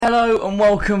Hello and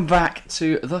welcome back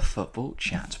to the Football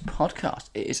Chat podcast.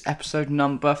 It is episode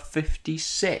number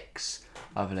 56,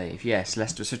 I believe. Yes,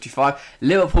 Leicester is 55.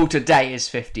 Liverpool today is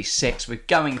 56. We're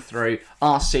going through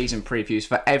our season previews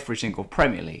for every single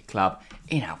Premier League club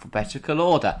in alphabetical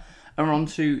order. And we're on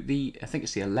to I think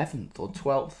it's the 11th or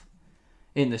 12th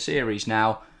in the series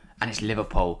now. And it's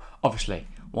Liverpool, obviously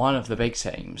one of the big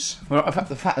teams. Well, in fact,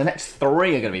 the next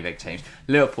three are going to be big teams.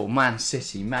 Liverpool, Man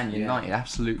City, Man United,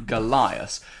 absolute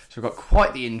Goliaths. So we've got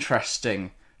quite the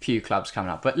interesting few clubs coming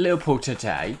up. But Liverpool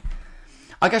today,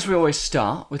 I guess we always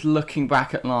start with looking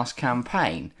back at last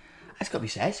campaign. It's got to be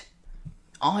said,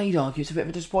 I'd argue it's a bit of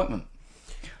a disappointment.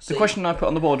 The question I put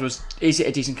on the board was, is it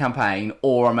a decent campaign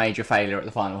or a major failure at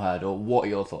the final hurdle? What are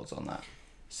your thoughts on that?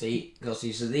 So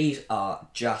these are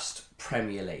just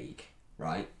Premier League,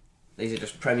 right? These are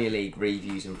just Premier League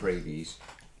reviews and previews.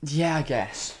 Yeah, I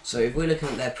guess. So if we're looking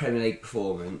at their Premier League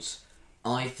performance,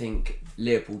 I think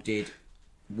Liverpool did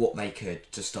what they could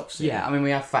to stop City. Yeah, I mean,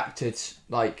 we have factored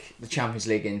like the Champions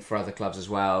League in for other clubs as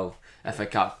well, FA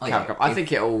Cup, Carabao Cup. I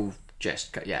think it all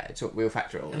just, we'll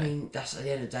factor it all in. I mean, that's at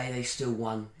the end of the day, they still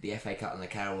won the FA Cup and the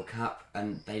Carabao Cup,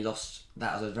 and they lost.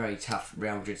 That was a very tough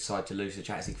Real Madrid side to lose the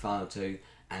Champions League final to,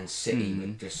 and City were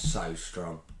just so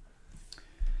strong.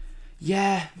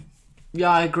 Yeah,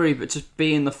 I agree, but to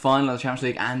be in the final of the Champions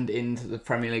League and into the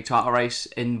Premier League title race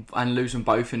and lose them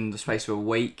both in the space of a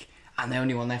week, and they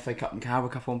only won the FA Cup and Carabao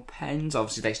Cup on pens,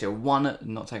 obviously they still won it,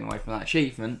 not taking away from that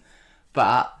achievement,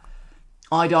 but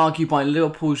I'd argue by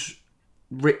Liverpool's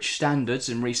rich standards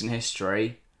in recent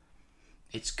history,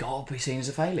 it's got to be seen as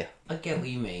a failure. I get what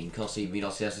you mean, because obviously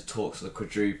there's the talks of the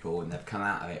quadruple, and they've come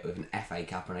out of it with an FA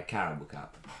Cup and a Carabao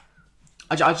Cup.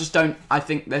 I just don't. I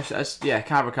think there's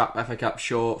Carabao Cup, FA Cup,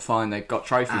 sure, fine. They've got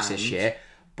trophies this year,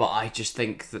 but I just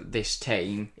think that this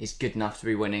team is good enough to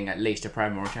be winning at least a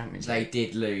Premier or Champions League. They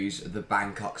did lose the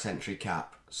Bangkok Century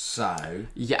Cup, so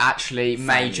actually,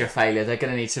 major failure. They're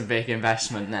going to need some big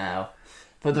investment now.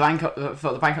 But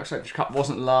the Bangkok Century Cup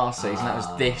wasn't last season; that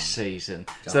was this season.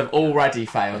 So they've already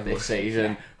failed this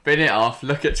season. Bin it off.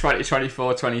 Look at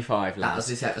 2024, 25. That was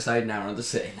this episode. Now we're on the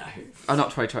City note. Oh,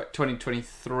 not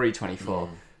 2023, 24.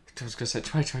 I was going to say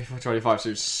 2024, 25. So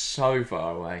it's so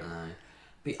far away.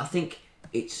 But I think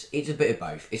it's a bit of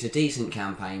both. It's a decent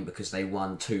campaign because they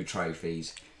won 2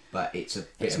 trophies, but it's a bit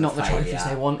It's of not a the failure trophies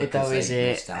they wanted, though, is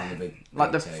it? Down the big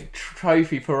like the two.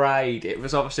 trophy parade, it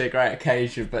was obviously a great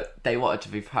occasion, but they wanted to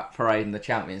be parading the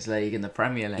Champions League and the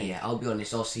Premier League. Yeah, I'll be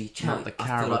honest. Obviously, Not the I feel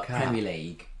Carabao like Cup. Premier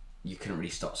League, you couldn't really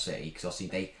stop City because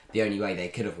obviously the only way they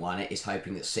could have won it is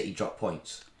hoping that City drop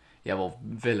points. Yeah, well,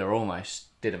 Villa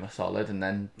almost did them a solid, and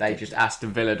then they just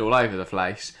Aston Villa'd all over the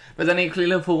place. But then equally,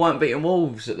 Liverpool weren't beating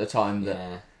Wolves at the time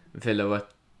that Villa were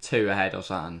 2 ahead or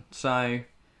something. So,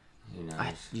 who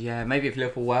knows? Maybe if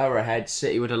Liverpool were ahead,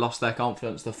 City would have lost their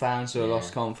confidence, the fans would have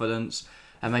lost confidence,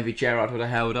 and maybe Gerrard would have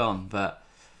held on. But,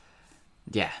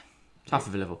 tough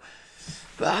for Liverpool.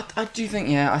 But I do think,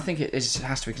 I think it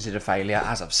has to be considered a failure.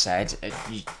 As I've said,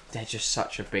 they're just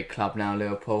such a big club now,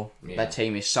 Liverpool. Yeah. Their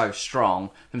team is so strong.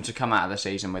 For them to come out of the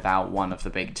season without one of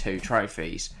the big 2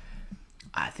 trophies,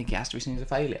 I think it has to be seen as a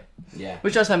failure. Yeah.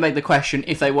 Which does then beg the question,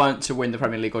 if they weren't to win the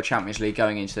Premier League or Champions League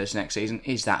going into this next season,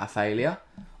 is that a failure?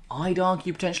 I'd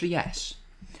argue potentially yes.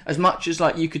 As much as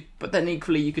you could, but then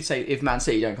equally you could say if Man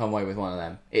City don't come away with one of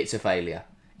them, it's a failure.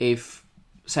 If,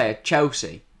 say,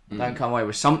 Chelsea don't come away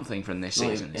with something from this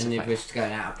season. And if we're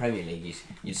going out of Premier League,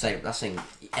 you'd say that's saying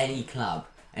any club,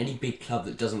 any big club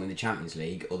that doesn't win the Champions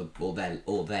League or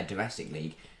their domestic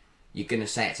league, you're going to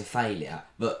say it's a failure.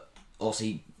 But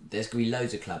obviously, there's going to be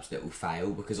loads of clubs that will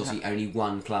fail because obviously only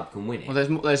one club can win it.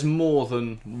 Well, there's more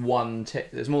than one.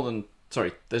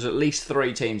 There's at least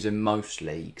 3 teams in most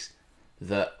leagues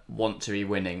that want to be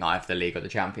winning either the league or the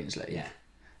Champions League. Yeah.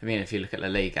 I mean, if you look at La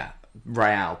Liga,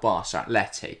 Real, Barca,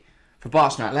 Atleti. For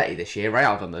Barca and Atleti this year,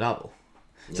 Real done the double.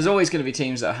 So there's always going to be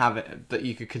teams that have it, that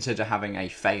you could consider having a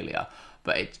failure,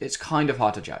 but it's kind of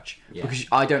hard to judge because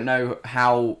I don't know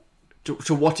how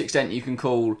to what extent you can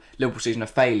call Liverpool season a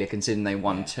failure considering they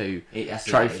won 2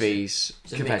 trophies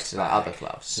compared to the other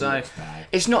clubs. So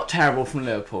it's not terrible from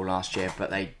Liverpool last year, but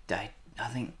they I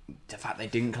think the fact they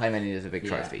didn't claim any of the big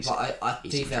trophies. But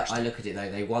I look at it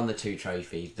though, they won the 2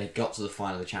 trophies, they got to the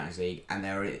final of the Champions League, and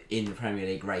they were in the Premier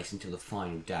League race until the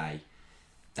final day.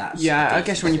 I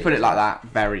guess when you put it like that,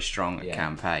 very strong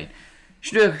campaign.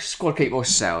 Should we do a squad keep or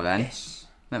sell then? Yes.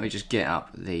 Let me just get up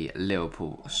the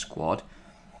Liverpool squad.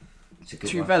 It's a good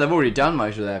To be one. fair, they've already done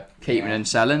most of their keeping and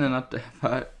selling, and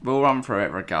we'll run through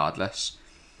it regardless.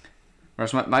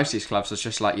 Whereas most of these clubs are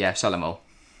just like, sell them all.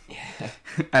 Yeah.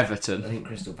 Everton. I think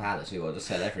Crystal Palace, who want to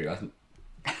sell everyone.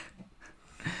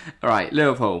 Right,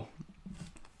 Liverpool.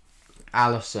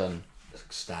 Alisson.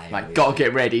 Stay. Like, got to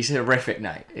get rid. He's horrific,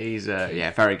 mate. He's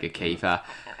very good keeper.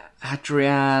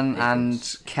 Adrian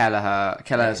and Kelleher.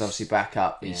 Kelleher's obviously back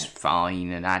up. He's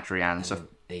fine, and Adrian's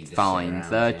fine.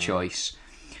 Third choice.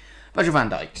 Virgil van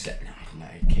Dijk. No,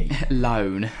 keep.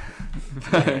 Loan.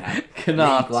 League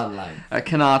One loan.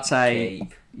 Canate.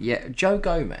 Keep. Yeah, Joe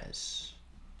Gomez.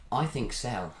 I think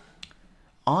sell.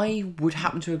 I would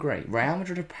happen to agree. Real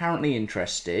Madrid are apparently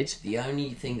interested. The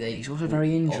only thing He's also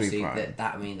very injury prone.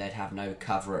 That mean they'd have no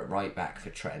cover at right back for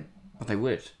Trent. Well, they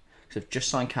would. Because they've just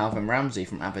signed Calvin Ramsey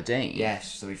from Aberdeen.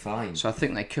 Yes, they'll be fine. So I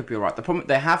think they could be alright. The problem,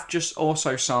 they have just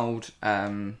also sold...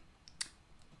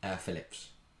 Phillips.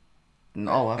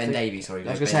 No, Ben Davies, sorry.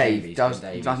 I was going to say,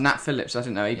 Nat Phillips, I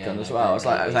didn't know he'd gone as well. I was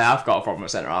like, I've got a problem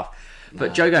at centre half.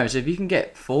 But Joe Gomez, if you can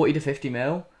get 40 to 50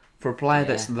 mil for a player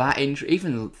that's that injury,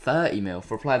 even 30 mil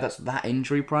for a player that's that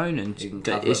injury prone and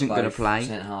isn't going to play.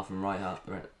 Centre half and right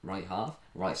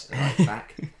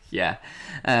back. Yeah.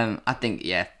 I think,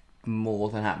 more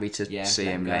than happy to see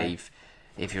him leave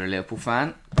if you're a Liverpool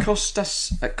fan.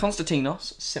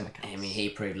 Konstantinos Tsimikas. I mean, he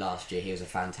proved last year he was a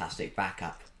fantastic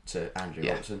backup to Andrew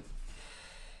Robertson.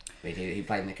 He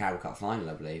played in the Carabao Cup final,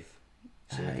 I believe.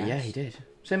 Yeah, he did.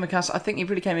 Tsimikas, I think he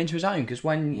really came into his own because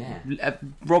when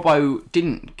Robbo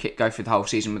didn't go through the whole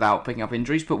season without picking up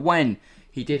injuries, but when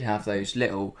he did have those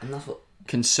little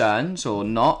concerns or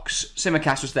knocks,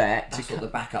 Tsimikas was there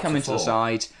to come into the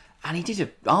side, and he did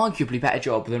an arguably better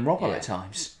job than Robbo at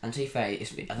times. And to be fair, I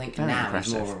think now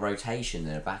he's more of a rotation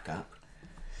than a backup.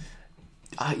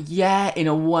 In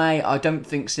a way, I don't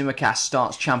think Tsimikas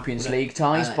starts Champions League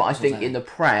ties, but I think in the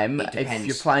Prem, if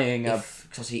you're playing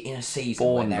because in a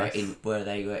season where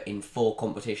they were in 4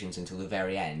 competitions until the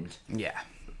very end,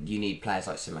 you need players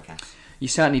like Tsimikas. You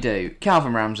certainly do.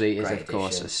 Calvin Ramsey is, of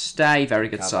course, a stay. Very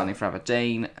good signing for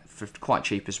Aberdeen, for quite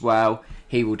cheap as well.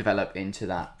 He will develop into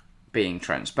that being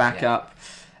Trent's backup.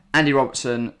 Andy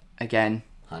Robertson, again,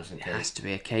 has to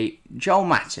be a keep. Joel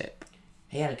Matip.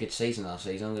 He had a good season last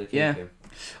season. I'm going to keep him.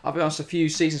 I'll be honest, a few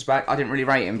seasons back, I didn't really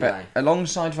rate him, but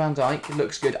alongside Van Dijk, it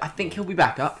looks good. I think he'll be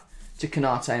back up to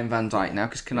Canate and Van Dijk now,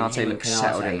 because Canate looks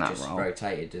settled in that role.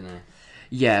 Rotated, didn't they?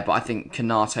 Yeah, but I think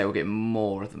Canate will get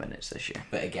more of the minutes this year.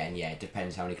 But again, it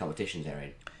depends how many competitions they're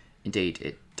in. Indeed,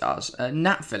 it does.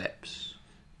 Nat Phillips.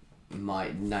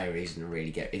 No reason to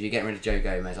really get... If you're getting rid of Joe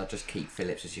Gomez, I'd just keep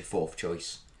Phillips as your 4th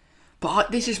choice.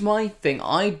 But this is my thing.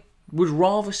 I would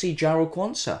rather see Jarrell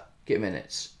Quansah get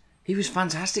minutes. He was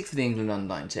fantastic for the England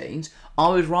under-19s. I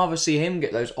would rather see him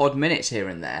get those odd minutes here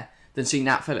and there than see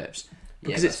Nat Phillips.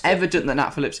 Because it's evident that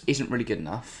Nat Phillips isn't really good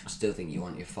enough. I still think you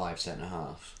want your 5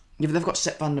 centre-halves. Yeah, but they've got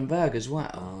Sepp van den Berg as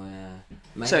well. Oh, yeah.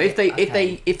 Maybe, so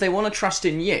if they want to trust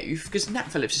in youth, because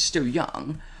Nat Phillips is still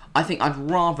young, I think I'd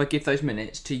rather give those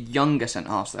minutes to younger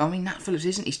centre-halves. I mean, Nat Phillips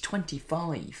isn't. He's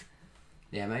 25.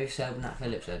 Yeah, maybe sell Nat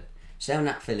Phillips then. Sell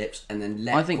Nat Phillips and then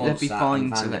let Quansah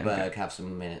and Van den Berg have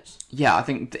some minutes. Yeah, I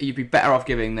think you'd be better off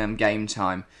giving them game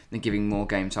time than giving more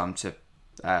game time to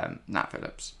Nat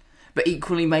Phillips. But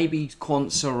equally, maybe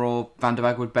Quansah or Van der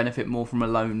Berg would benefit more from a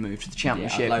loan move to the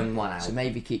Championship. Yeah, I'd loan one out. So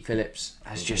maybe keep Phillips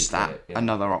as just that,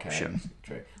 another option.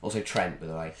 True. Also Trent, by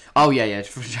the way. Oh, yeah.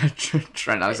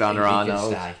 Trent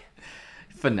Alexander-Arnold.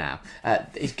 For now.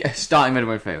 He's starting middle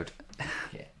midfield.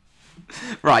 Yeah.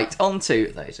 Right, on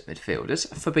to those midfielders.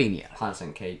 Fabinho.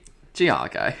 100% keep.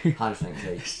 Thiago. 100%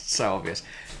 keep. So obvious.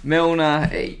 Milner,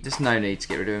 there's no need to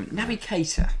get rid of him. Naby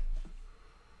Keita.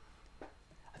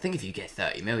 I think if you get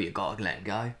 30 mil, you've got to let him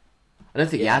go. I don't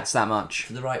think he adds that much.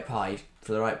 For the right price,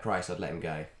 I'd let him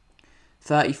go.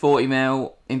 30, 40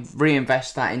 mil,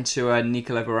 reinvest that into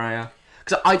Nicola Barrea.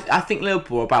 Because I think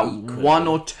Liverpool are about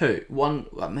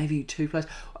maybe 2 players.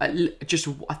 I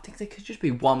think they could just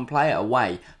be 1 player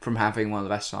away from having one of the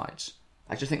best sides.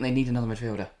 I just think they need another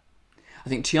midfielder. I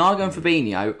think Thiago and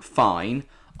Fabinho, fine.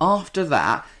 After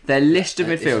that, their list of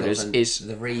midfielders is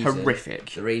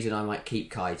horrific. The reason I might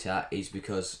keep Keita is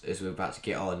because, as we're about to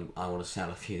get on, I want to sell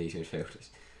a few of these midfielders.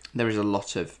 There is a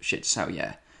lot of shit to sell,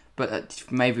 yeah. But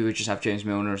maybe we just have James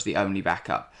Milner as the only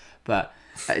backup. But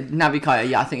Naby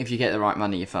Keita, I think if you get the right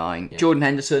money, you're fine. Yeah. Jordan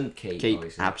Henderson, keep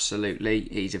absolutely.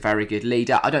 He's a very good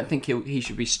leader. I don't think he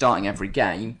should be starting every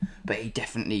game, but he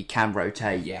definitely can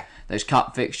rotate. Yeah. Those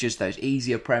cup fixtures, those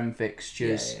easier Prem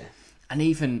fixtures. Yeah. And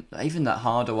even that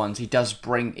harder ones, he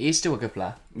is still a good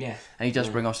player. Yeah. And he does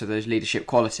bring also those leadership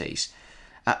qualities.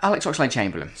 Alex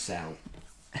Oxlade-Chamberlain.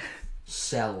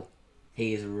 Sell.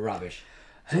 He is rubbish.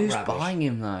 Who's buying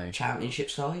him though? Championship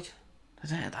side?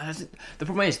 The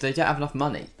problem is they don't have enough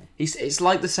money. It's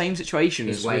like the same situation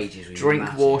as with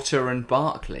Drinkwater and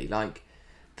Barkley. Like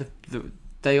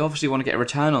they obviously want to get a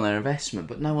return on their investment,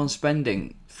 but no one's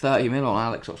spending 30 mil on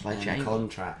Alex Oxlade-Chamberlain.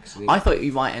 Contracts. I thought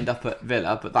you might end up at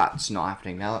Villa, but that's not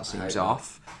happening now. That seems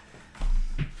off.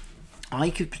 I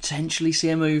could potentially see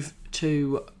a move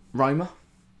to Roma.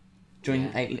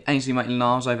 Join Ainsley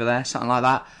Maitland-Niles over there, something like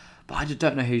that. But I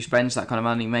don't know who spends that kind of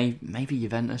money. Maybe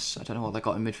Juventus. I don't know what they've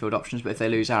got in midfield options, but if they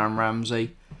lose Aaron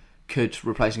Ramsey, could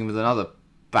replacing him with another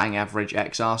bang average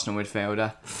ex-Arsenal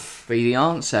midfielder be the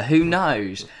answer? Who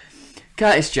knows?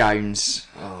 Curtis Jones.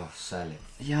 Oh, sell it.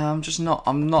 Yeah, I'm not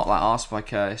that arsed by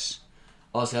Curtis.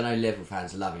 Also, I know Liverpool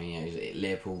fans love him. He's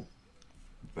Liverpool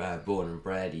born and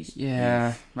bred.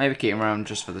 Maybe keep him around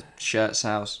just for the shirt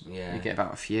sales. Yeah, you get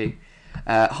about a few.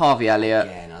 Harvey Elliott.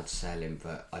 Yeah, and I'd sell him,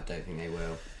 but I don't think they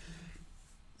will.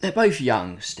 They're both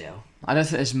young still. I don't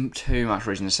think there's too much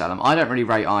reason to sell them. I don't really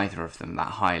rate either of them that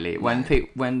highly. When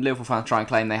Liverpool fans try and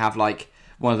claim they have like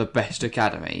one of the best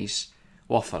academies,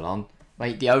 waffle on.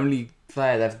 Mate, the only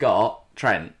player they've got,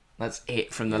 Trent. That's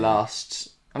it from the last.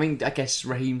 I mean, I guess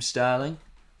Raheem Sterling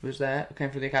was there, came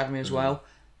from the academy as well.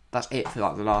 That's it for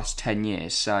like the last 10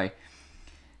 years. So,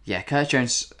 yeah, Curtis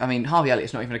Jones. I mean, Harvey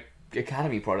Elliott's not even an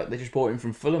academy product. They just bought him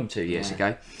from Fulham 2 years ago,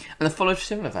 and they followed a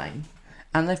similar vein.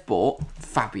 And they've bought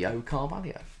Fabio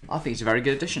Carvalho. I think he's a very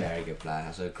good addition. Very good player.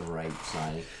 That's a great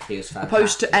signing. He was fantastic.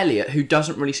 Opposed to Elliott, who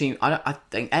doesn't really seem. I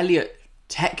think Elliott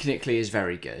technically is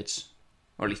very good,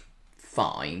 or at least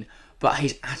fine, but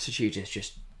his attitude is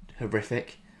just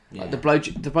horrific. Yeah. Like,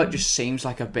 the bloke just seems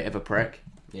like a bit of a prick.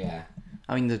 Yeah.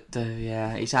 I mean, he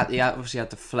obviously had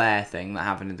the flare thing that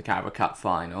happened in the Carabao Cup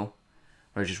final,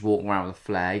 where he was just walking around with a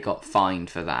flare. He got fined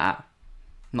for that.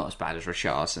 Not as bad as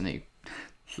Richarlison, who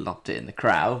lobbed it in the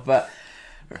crowd, but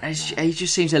he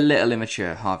just seems a little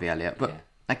immature, Harvey Elliott. But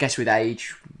I guess with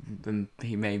age,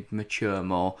 he may mature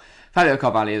more. Fabio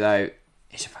Carvalho, though,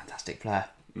 is a fantastic player.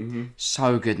 Mm-hmm.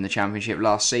 So good in the Championship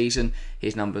last season.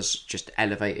 His numbers just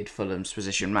elevated Fulham's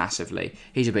position massively.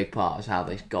 He's a big part of how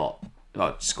they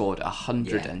scored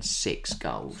 106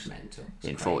 goals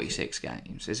in 46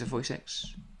 games. Is it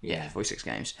 46? Yeah, 46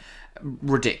 games.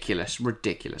 Ridiculous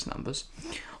numbers.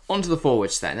 On to the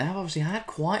forwards then. They have obviously had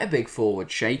quite a big forward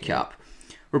shake-up.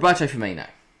 Roberto Firmino.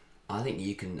 I think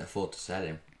you can afford to sell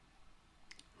him.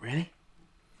 Really?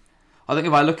 I think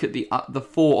if I look at the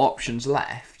four options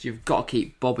left, you've got to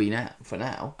keep Bobby now for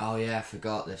now. Oh yeah, I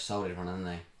forgot. They've sold everyone, haven't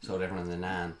they? Sold everyone in the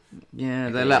Nan. Yeah,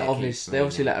 they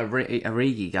obviously let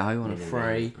Origi go on a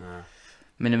free.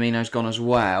 Minamino's gone as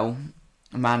well.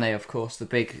 Mane, of course, the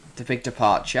big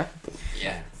departure.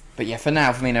 Yeah. But yeah, for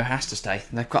now, Firmino has to stay.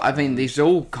 These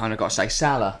all kind of got to stay.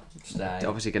 Salah, they're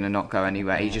obviously going to not go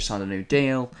anywhere. He just signed a new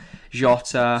deal.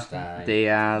 Jota,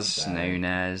 Diaz,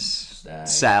 Nunes,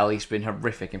 Sell. He's been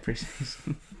horrific in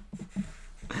pre-season.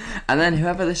 And then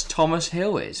whoever this Thomas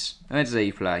Hill is, where does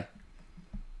he play?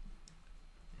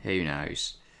 Who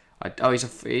knows?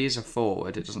 He is a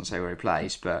forward. It doesn't say where he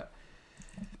plays, but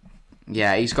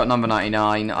yeah, he's got number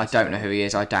 99. I don't know who he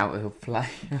is. I doubt he'll play.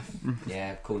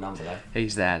 Yeah, cool number though.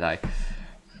 He's there though.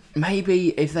 Maybe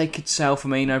if they could sell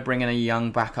Firmino, bring in a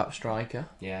young backup striker.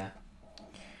 Yeah.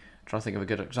 Trying to think of a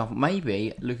good example.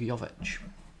 Maybe Luka Jovic.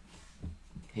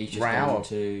 He's just gone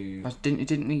to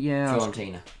Didn't he? Yeah.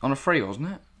 Fiorentina. On a free,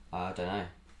 wasn't it? I don't know.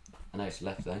 I know it's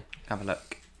left though. Have a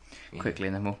look quickly,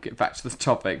 and then we'll get back to the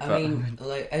topic. I mean,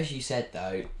 like, as you said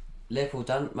though, Liverpool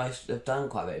have done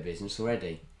quite a bit of business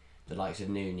already. The likes of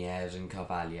Nunez and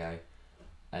Carvalho,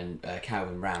 and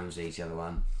Calvin Ramsey's the other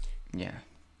one. Yeah.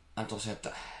 And also,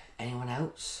 anyone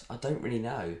else? I don't really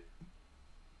know.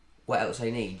 What else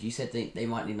they need? You said they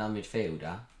might need another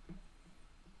midfielder.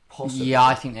 Possibly. Yeah,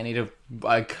 I think they need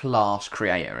a class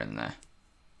creator in there.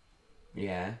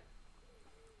 Yeah.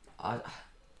 I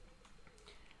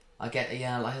get,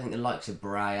 I think the likes of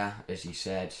Braya, as you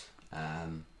said,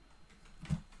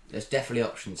 there's definitely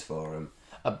options for him.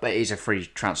 But he's a free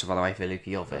transfer, by the way, for Luka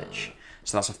Jovic.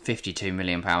 So that's a £52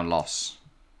 million loss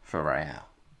for Real.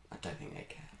 I don't think they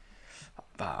can.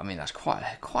 But, I mean, that's quite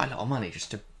a lot of money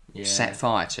just to set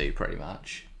fire to, pretty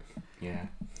much. Yeah.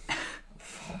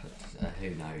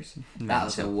 Who knows? That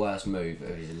was the worst move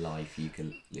of his life, Luka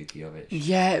Jovic.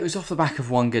 Yeah, it was off the back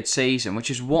of one good season, which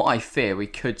is what I fear we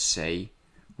could see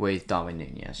with Darwin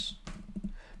Nunez.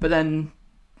 But then,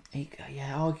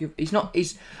 he's not.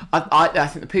 I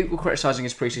think the people criticising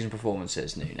his pre-season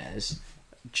performances, Nunez,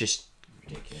 just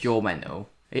ridiculous. You're mental.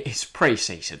 It's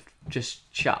pre-season. Just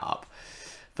shut up.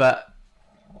 But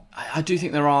I do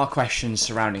think there are questions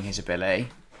surrounding his ability.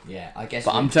 Yeah, I guess.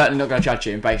 But I'm certainly not going to judge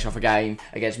him based off a game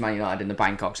against Man United in the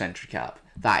Bangkok Century Cup.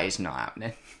 That is not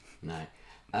happening. No.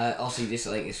 Also, I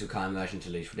think this will kind of merge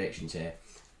into loose predictions here.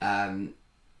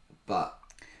 But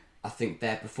I think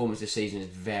their performance this season is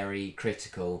very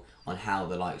critical on how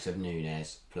the likes of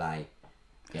Núñez play.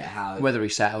 Yeah, whether he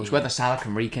settles, whether Salah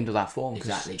can rekindle that form.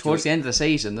 Exactly. Towards the end of the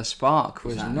season, the spark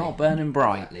was not burning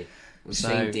bright. Exactly. We've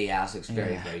seen Diaz looks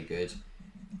very, very good.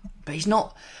 But he's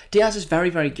not... Diaz is very,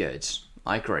 very good.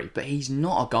 I agree. But he's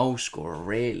not a goal scorer,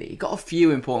 really. He got a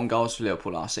few important goals for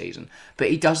Liverpool last season.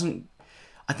 But he doesn't...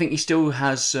 I think he still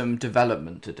has some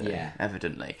development to do,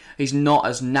 evidently. He's not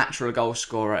as natural a goal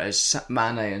scorer as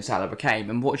Mane and Salah became.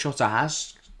 And what Jota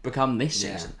has become this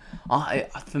season.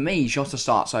 For me, Jota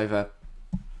starts over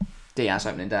Diaz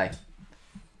opening day.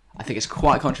 I think it's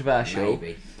quite controversial.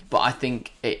 Maybe. But I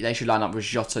think they should line up with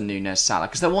Jota, Núñez, Salah.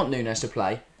 Because they want Núñez to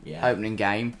play opening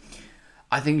game.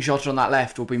 I think Jota on that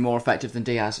left will be more effective than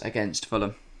Diaz against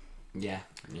Fulham. Yeah.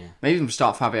 Maybe even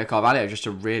start Fabio Carvalho just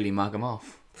to really mug him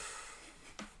off.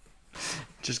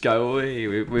 Just go,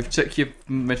 we've took your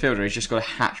midfielder, he's just got a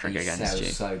hat-trick against you.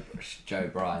 So Joe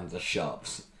Bryan the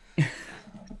shops.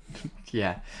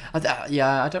 Yeah. I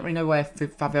don't really know where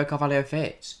Fabio Carvalho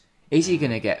fits. Is he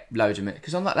going to get loads of minutes?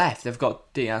 Because on that left, they've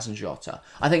got Diaz and Jota.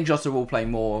 I think Jota will play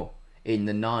more in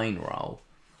the 9 role.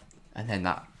 And then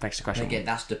that begs the question. Again,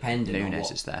 that's dependent on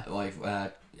Núñez is there.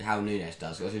 How Núñez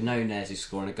does. Because if Núñez is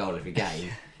scoring a goal every game,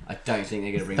 I don't think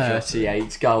they're going to bring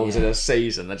 38 goals in a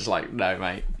season. They're just like, no,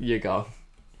 mate, you go.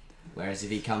 Whereas if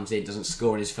he comes in, doesn't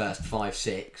score in his first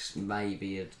 5-6, maybe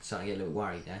you're starting to get a little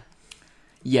worried there.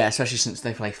 Yeah, especially since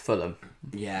they play Fulham.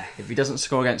 Yeah. If he doesn't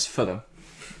score against Fulham,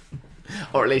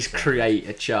 or at least create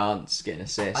a chance, get an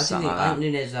assist, I think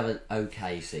Núñez will have an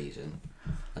okay season.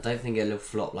 I don't think it'll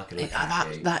flop like a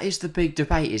Lukaku. That is the big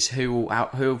debate: is who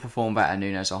will perform better,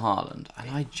 Núñez or Haaland? And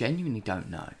I genuinely don't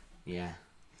know. Yeah.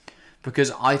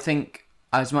 Because I think,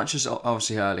 as much as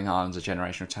obviously Erling Haaland's a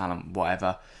generational talent,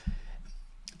 whatever,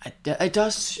 it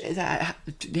does.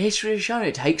 History has shown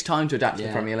it takes time to adapt to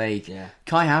the Premier League. Yeah.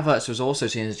 Kai Havertz was also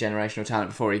seen as a generational talent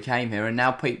before he came here, and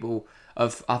now people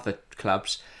of other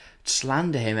clubs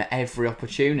slander him at every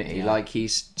opportunity like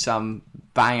he's some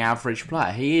bang average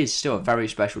player. He is still a very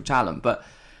special talent, but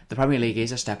the Premier League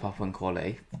is a step up in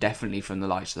quality, definitely from the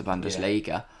likes of the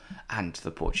Bundesliga and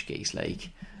the Portuguese league.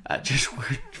 Just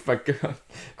got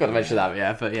to mention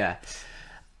that, but yeah.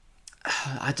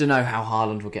 I don't know how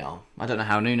Haaland will get on. I don't know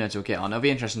how Núñez will get on. It'll be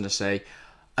interesting to see.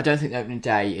 I don't think the opening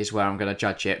day is where I'm going to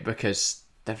judge it because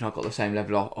they've not got the same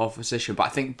level of opposition. But I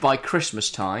think by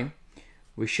Christmas time,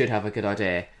 we should have a good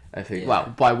idea of who.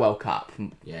 Well, by World Cup.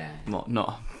 Yeah.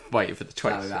 Not waiting for the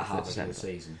 20th about half of the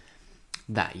season.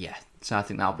 So I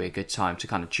think that'll be a good time to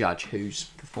kind of judge who's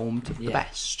performed the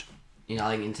best. You know,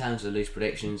 I think in terms of loose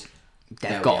predictions,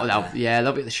 they'll be at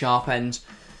the sharp end.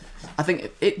 I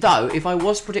think if I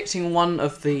was predicting one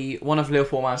of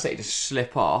Liverpool, Man City to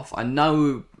slip off, I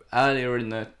know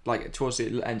earlier towards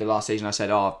the end of last season, I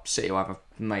said, City will have a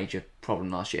major problem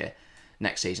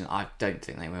next season. I don't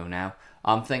think they will now.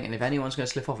 I'm thinking if anyone's going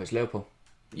to slip off, it's Liverpool.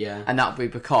 Yeah. And that'll be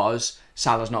because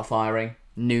Salah's not firing,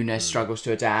 Núñez struggles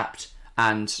to adapt,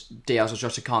 and Diaz or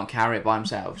Jota can't carry it by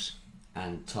themselves.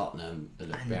 And Tottenham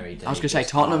look very dangerous. I was going to say,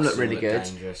 Tottenham look really good.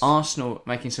 Dangerous. Arsenal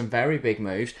making some very big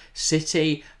moves.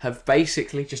 City have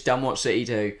basically just done what City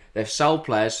do. They've sold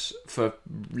players for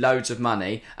loads of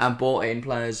money and bought in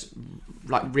players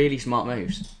like really smart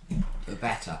moves.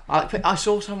 Better. I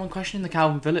saw someone questioning the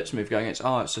Calvin Phillips move, going, it's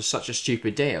such a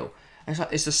stupid deal.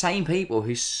 It's the same people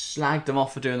who slagged them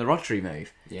off for doing the Rodri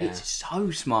move. Yeah. It's so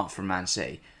smart from Man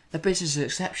City. The business is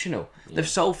exceptional. Yeah. They've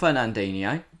sold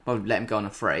Fernandinho, let him go on a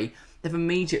free. They've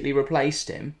immediately replaced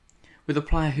him with a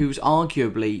player who's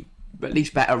arguably at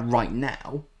least better right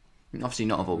now. Obviously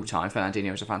not of all time.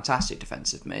 Fernandinho is a fantastic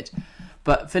defensive mid.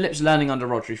 But Phillips learning under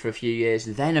Rodri for a few years,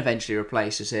 then eventually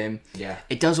replaces him. Yeah.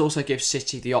 It does also give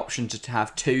City the option to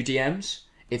have 2 DMs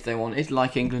if they wanted,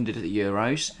 like England did at the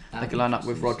Euros. They could line up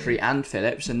with Rodri and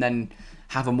Phillips and then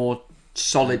have a more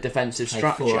solid defensive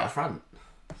structure. 4 up front.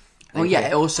 Oh yeah,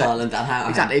 it also...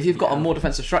 Exactly, if you've got a more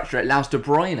defensive structure, it allows De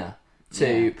Bruyne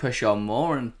to push on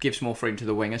more and gives more freedom to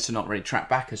the wingers to not really track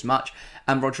back as much.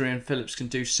 And Rodri and Phillips can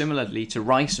do similarly to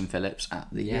Rice and Phillips at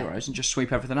the Euros and just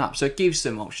sweep everything up. So it gives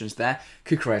them options there.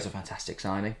 Kukureya's a fantastic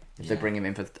signing if they bring him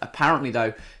in for... Apparently,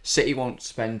 though, City won't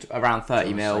spend around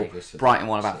 30 mil. Brighton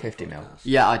want about 50 mil.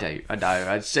 Yeah, I do. I know.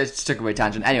 I just took away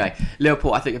tangent. Anyway,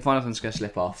 Liverpool, I think if one of them's going to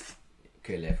slip off...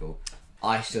 Good Liverpool.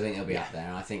 I still think they'll be up there,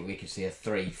 and I think we could see a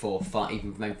 3, 4, 5,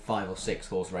 even maybe 5 or 6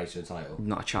 horse race for the title.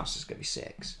 Not a chance it's going to be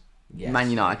 6. Yes, Man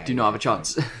United do not have a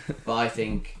chance. But I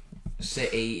think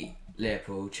City,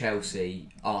 Liverpool, Chelsea,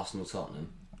 Arsenal,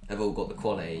 Tottenham have all got the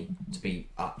quality to be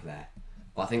up there.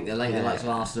 But I think the likes of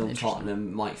Arsenal,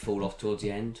 Tottenham might fall off towards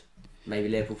the end. Maybe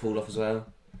Liverpool fall off as well.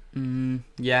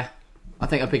 Yeah. I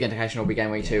think a big indication will be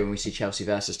game week 2 when we see Chelsea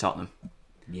versus Tottenham.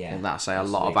 Yeah, Well, that'll say a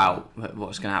lot about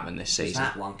what's going to happen this season.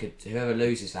 That one could, whoever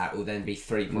loses that will then be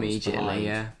 3 points Immediately,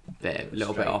 behind. a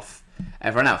little bit off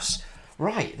everyone else.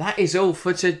 Right, that is all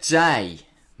for today.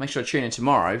 Make sure to tune in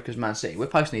tomorrow because Man City, we're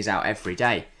posting these out every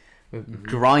day. We're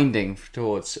grinding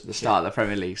towards the start of the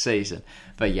Premier League season.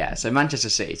 But yeah, so Manchester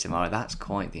City tomorrow, that's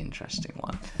quite the interesting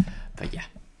one. But yeah,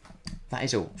 that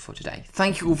is all for today.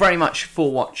 Thank you all very much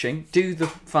for watching. Do the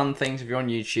fun things if you're on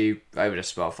YouTube, over to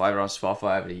Spotify, we're on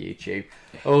Spotify, over to YouTube,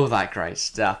 all that great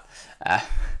stuff.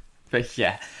 But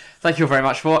yeah, thank you all very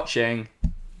much for watching,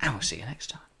 and we'll see you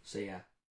next time. See ya.